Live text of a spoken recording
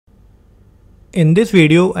In this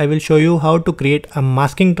video, I will show you how to create a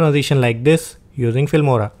masking transition like this using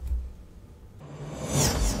Filmora.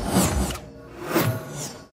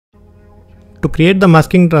 To create the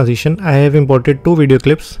masking transition, I have imported two video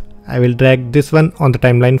clips. I will drag this one on the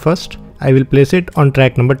timeline first. I will place it on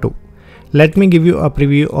track number 2. Let me give you a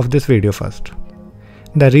preview of this video first.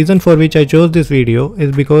 The reason for which I chose this video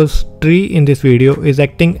is because tree in this video is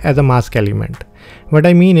acting as a mask element. What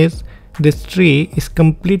I mean is, this tree is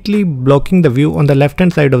completely blocking the view on the left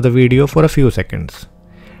hand side of the video for a few seconds.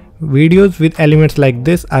 Videos with elements like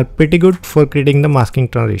this are pretty good for creating the masking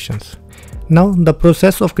transitions. Now the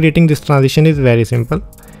process of creating this transition is very simple.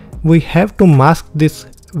 We have to mask this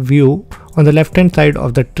view on the left hand side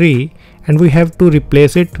of the tree and we have to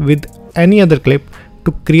replace it with any other clip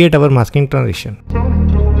to create our masking transition.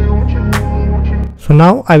 So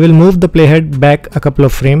now I will move the playhead back a couple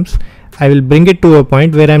of frames. I will bring it to a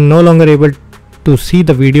point where I am no longer able to see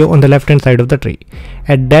the video on the left hand side of the tree.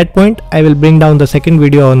 At that point, I will bring down the second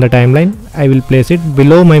video on the timeline. I will place it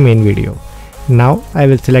below my main video. Now I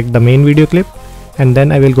will select the main video clip and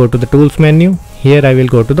then I will go to the tools menu. Here I will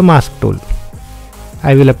go to the mask tool.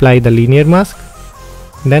 I will apply the linear mask.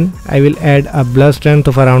 Then I will add a blur strength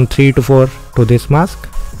of around 3 to 4 to this mask.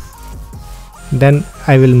 Then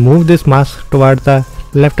I will move this mask towards the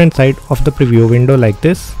left hand side of the preview window like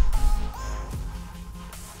this.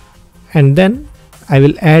 And then I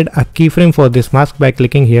will add a keyframe for this mask by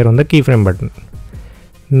clicking here on the keyframe button.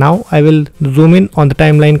 Now I will zoom in on the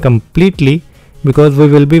timeline completely because we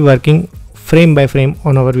will be working frame by frame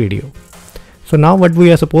on our video. So now what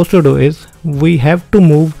we are supposed to do is we have to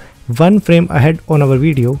move one frame ahead on our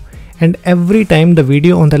video, and every time the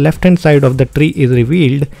video on the left hand side of the tree is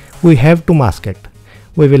revealed, we have to mask it.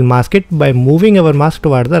 We will mask it by moving our mask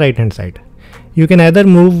towards the right hand side. You can either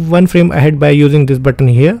move one frame ahead by using this button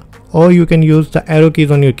here, or you can use the arrow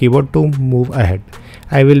keys on your keyboard to move ahead.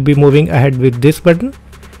 I will be moving ahead with this button.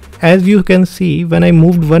 As you can see, when I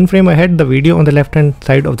moved one frame ahead, the video on the left hand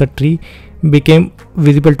side of the tree became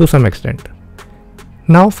visible to some extent.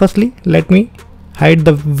 Now firstly, let me hide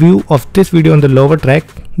the view of this video on the lower track.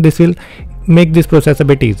 This will make this process a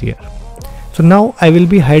bit easier. So now I will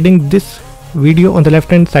be hiding this video on the left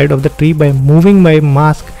hand side of the tree by moving my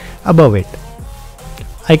mask above it.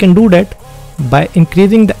 I can do that by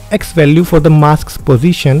increasing the X value for the mask's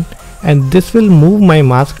position, and this will move my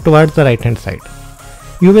mask towards the right hand side.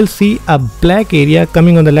 You will see a black area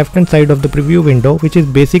coming on the left hand side of the preview window, which is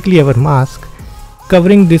basically our mask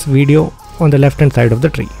covering this video on the left hand side of the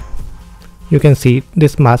tree. You can see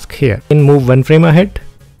this mask here. Then move one frame ahead,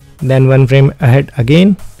 then one frame ahead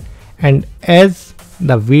again, and as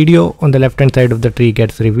the video on the left hand side of the tree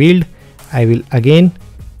gets revealed, I will again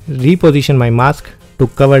reposition my mask to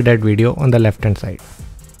cover that video on the left hand side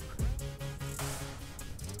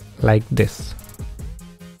like this.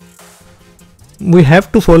 We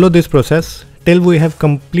have to follow this process till we have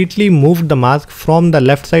completely moved the mask from the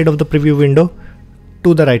left side of the preview window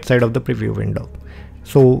to the right side of the preview window.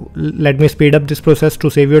 So let me speed up this process to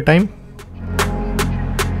save your time.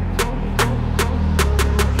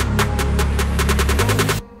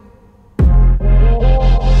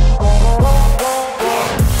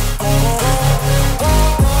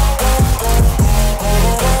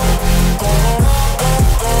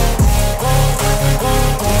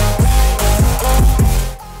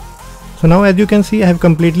 So now as you can see, I have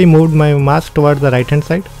completely moved my mask towards the right hand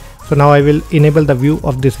side. So now I will enable the view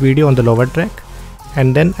of this video on the lower track,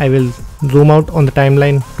 and then I will zoom out on the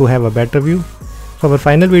timeline to have a better view. So our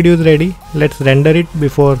final video is ready. Let's render it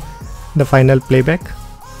before the final playback.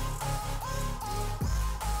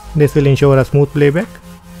 This will ensure a smooth playback.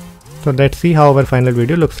 So let's see how our final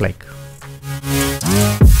video looks like.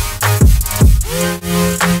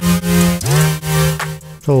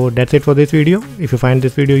 So that's it for this video. If you find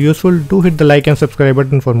this video useful, do hit the like and subscribe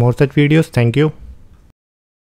button for more such videos. Thank you.